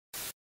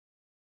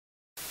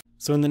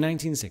So in the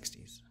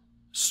 1960s,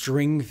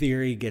 string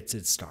theory gets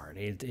its start.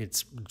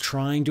 It's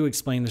trying to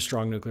explain the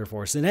strong nuclear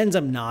force. It ends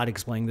up not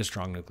explaining the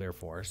strong nuclear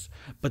force,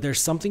 but there's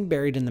something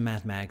buried in the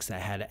mathematics that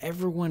had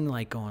everyone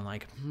like going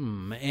like,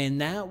 and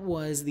that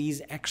was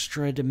these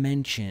extra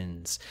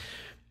dimensions.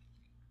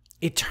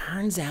 It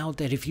turns out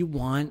that if you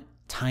want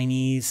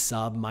tiny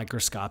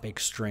sub-microscopic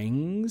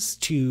strings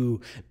to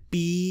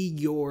be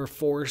your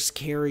force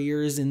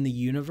carriers in the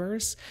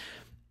universe,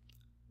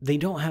 they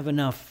don't have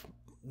enough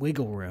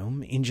wiggle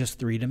room in just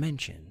 3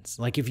 dimensions.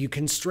 Like if you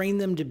constrain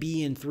them to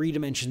be in 3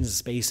 dimensions of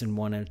space and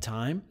one at a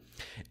time,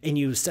 and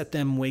you set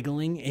them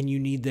wiggling and you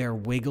need their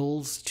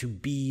wiggles to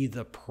be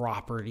the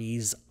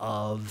properties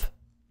of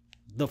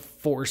the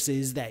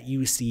forces that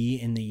you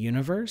see in the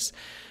universe,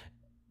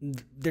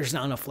 there's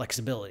not enough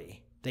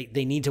flexibility.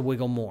 They need to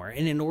wiggle more.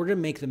 And in order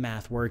to make the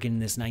math work in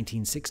this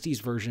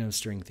 1960s version of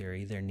string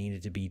theory, there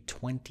needed to be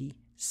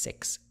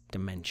 26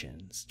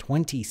 dimensions.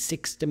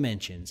 26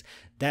 dimensions.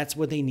 That's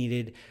what they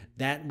needed.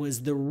 That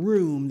was the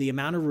room, the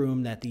amount of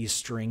room that these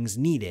strings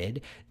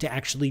needed to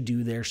actually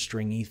do their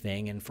stringy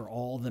thing and for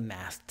all the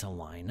math to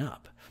line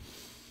up.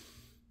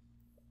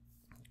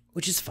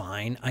 Which is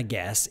fine, I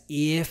guess,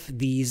 if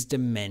these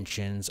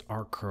dimensions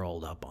are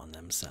curled up on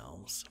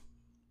themselves.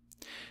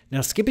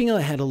 Now, skipping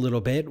ahead a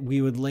little bit,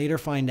 we would later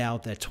find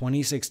out that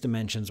 26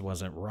 dimensions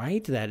wasn't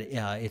right, that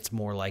it's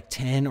more like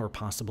 10 or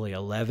possibly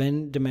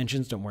 11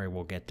 dimensions. Don't worry,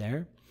 we'll get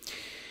there.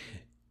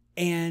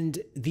 And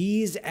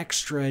these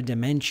extra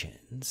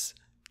dimensions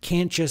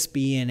can't just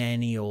be in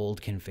any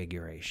old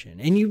configuration.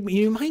 And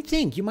you might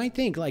think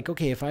like,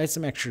 okay, if I had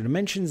some extra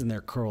dimensions and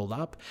they're curled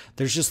up,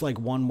 there's just like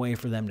one way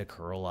for them to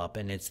curl up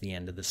and it's the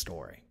end of the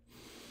story.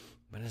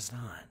 But it's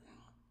not.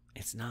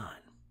 It's not.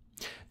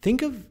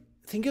 Think of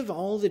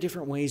all the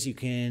different ways you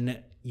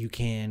can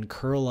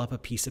curl up a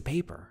piece of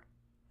paper,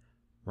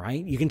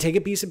 right? You can take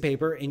a piece of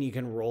paper and you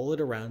can roll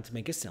it around to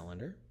make a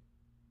cylinder.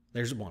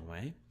 There's one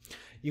way.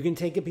 You can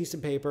take a piece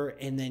of paper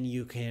and then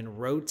you can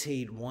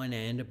rotate one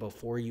end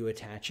before you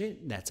attach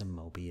it. That's a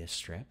Mobius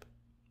strip.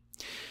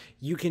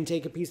 You can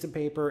take a piece of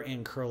paper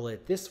and curl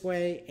it this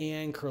way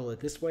and curl it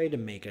this way to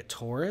make a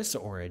torus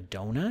or a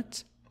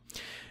donut.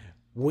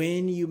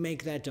 When you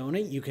make that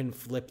donut, you can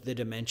flip the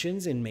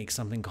dimensions and make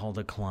something called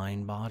a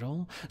Klein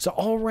bottle. So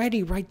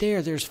already right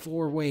there, there's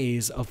 4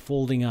 ways of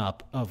folding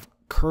up, of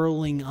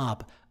curling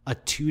up a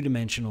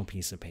 2-dimensional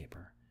piece of paper.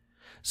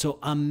 So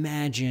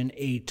imagine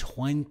a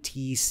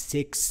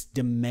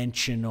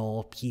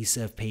 26-dimensional piece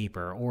of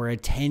paper, or a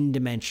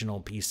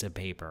 10-dimensional piece of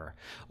paper,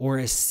 or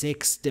a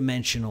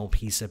 6-dimensional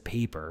piece of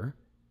paper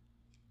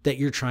that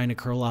you're trying to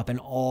curl up in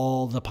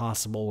all the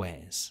possible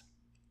ways.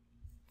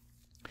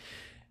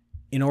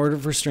 In order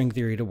for string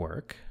theory to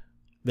work,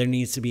 there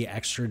needs to be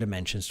extra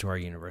dimensions to our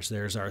universe.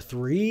 There's our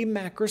 3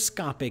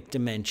 macroscopic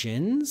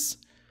dimensions,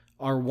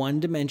 our 1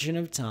 dimension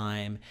of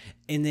time,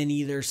 and then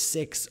either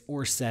 6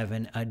 or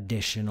 7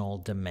 additional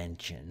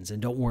dimensions.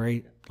 And don't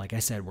worry, like I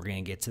said, we're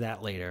going to get to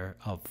that later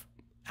of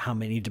how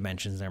many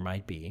dimensions there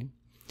might be.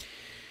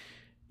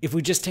 If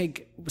we just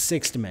take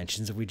 6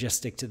 dimensions, if we just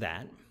stick to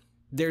that,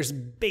 there's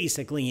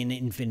basically an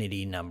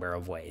infinity number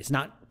of ways.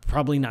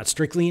 Probably not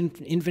strictly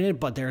infinite,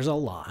 but there's a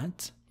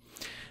lot.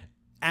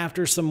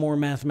 After some more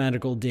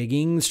mathematical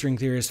digging, string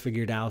theorists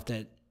figured out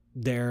that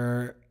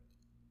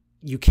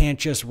you can't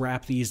just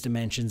wrap these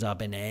dimensions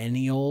up in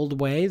any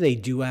old way. They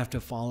do have to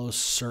follow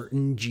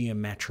certain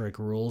geometric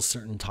rules,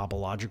 certain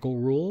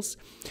topological rules.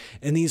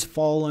 And these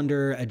fall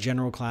under a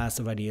general class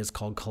of ideas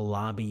called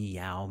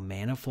Calabi-Yau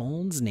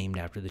manifolds, named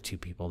after the 2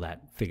 people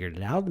that figured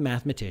it out, the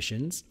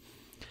mathematicians.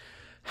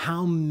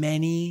 How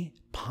many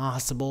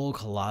possible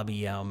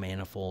Calabi-Yau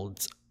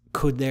manifolds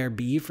could there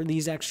be for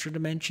these extra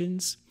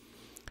dimensions?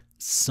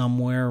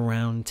 Somewhere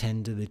around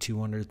 10 to the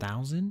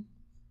 200,000.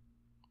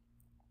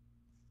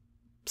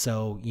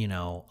 So,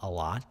 a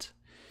lot.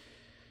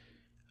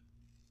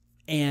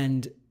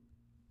 And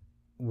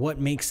what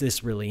makes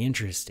this really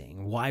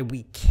interesting, why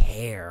we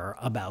care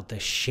about the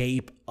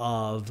shape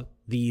of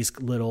these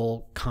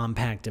little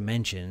compact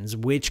dimensions,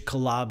 which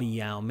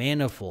Calabi-Yau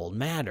manifold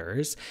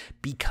matters,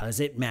 because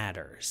it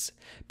matters.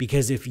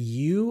 Because if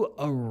you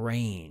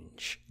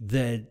arrange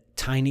the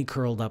tiny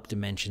curled up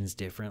dimensions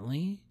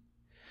differently,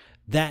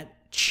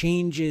 that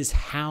changes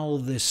how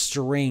the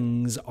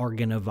strings are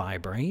going to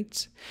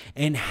vibrate,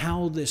 and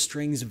how the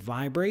strings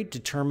vibrate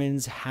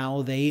determines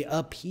how they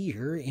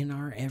appear in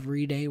our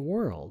everyday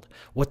world,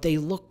 what they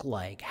look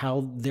like,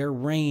 how their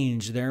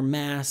range, their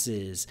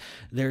masses,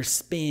 their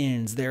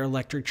spins, their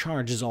electric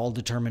charge is all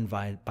determined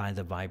by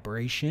the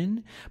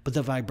vibration, but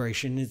the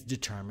vibration is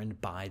determined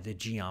by the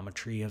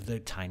geometry of the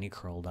tiny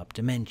curled up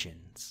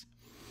dimensions.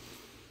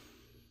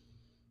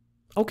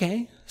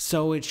 Okay,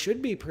 so it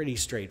should be pretty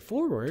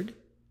straightforward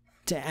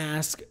to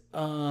ask,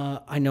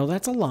 I know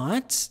that's a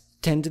lot,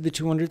 10 to the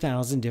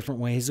 200,000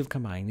 different ways of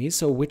combining these,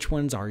 so which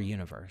one's our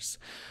universe?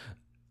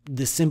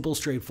 The simple,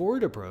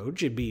 straightforward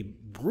approach, it'd be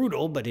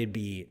brutal, but it'd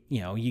be,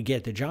 you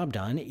get the job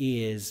done,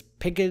 is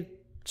pick a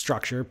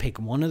structure, pick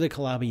one of the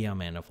Calabi-Yau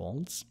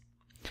manifolds,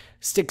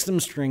 Stick some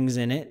strings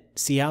in it,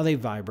 see how they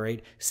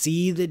vibrate,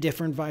 see the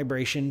different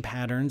vibration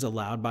patterns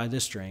allowed by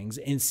the strings,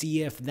 and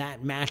see if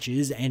that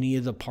matches any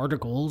of the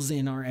particles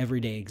in our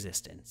everyday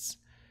existence.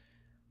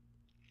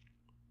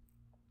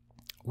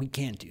 We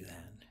can't do that.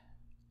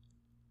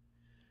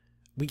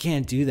 We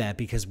can't do that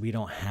because we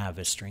don't have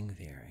a string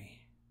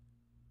theory.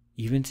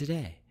 Even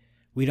today,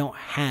 we don't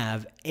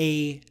have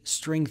a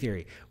string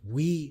theory.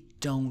 We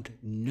don't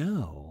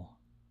know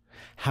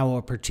how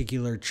a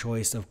particular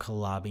choice of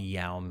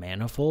Calabi-Yau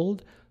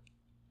manifold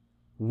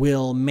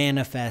will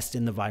manifest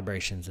in the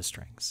vibrations of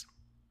strings.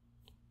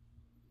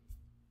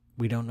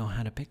 We don't know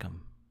how to pick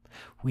them.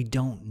 We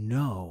don't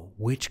know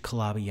which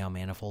Calabi-Yau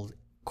manifold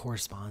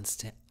corresponds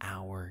to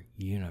our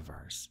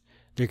universe.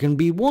 There can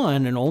be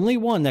one and only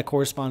one that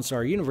corresponds to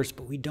our universe,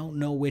 but we don't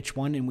know which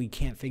one, and we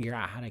can't figure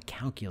out how to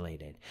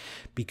calculate it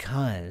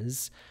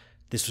because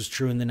this was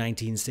true in the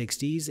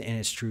 1960s and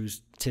it's true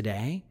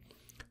today.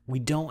 We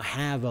don't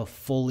have a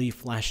fully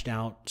fleshed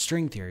out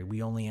string theory.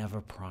 We only have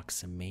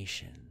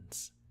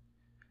approximations,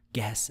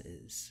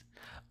 guesses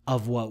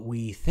of what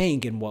we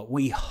think and what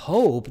we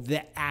hope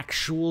the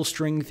actual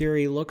string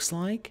theory looks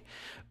like.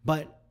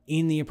 But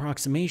in the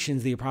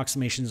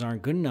approximations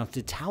aren't good enough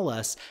to tell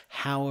us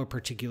how a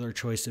particular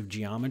choice of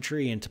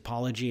geometry and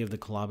topology of the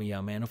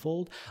Calabi-Yau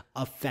manifold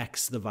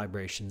affects the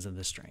vibrations of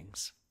the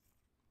strings.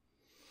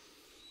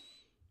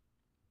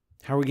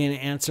 How are we going to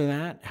answer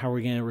that? How are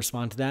we going to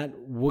respond to that?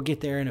 We'll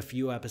get there in a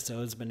few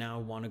episodes, but now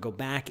I want to go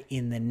back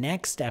in the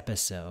next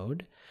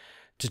episode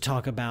to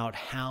talk about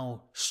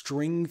how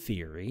string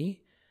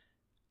theory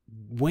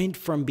went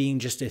from being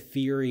just a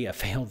theory, a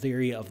failed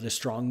theory of the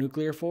strong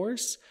nuclear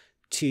force,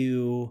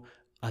 to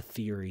a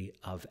theory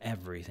of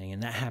everything.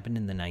 And that happened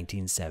in the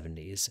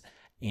 1970s.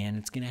 And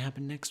it's going to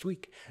happen next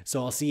week.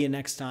 So I'll see you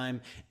next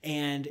time.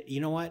 And you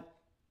know what?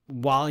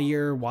 While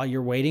you're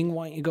waiting,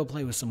 why don't you go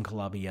play with some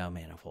Calabi-Yau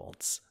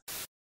manifolds?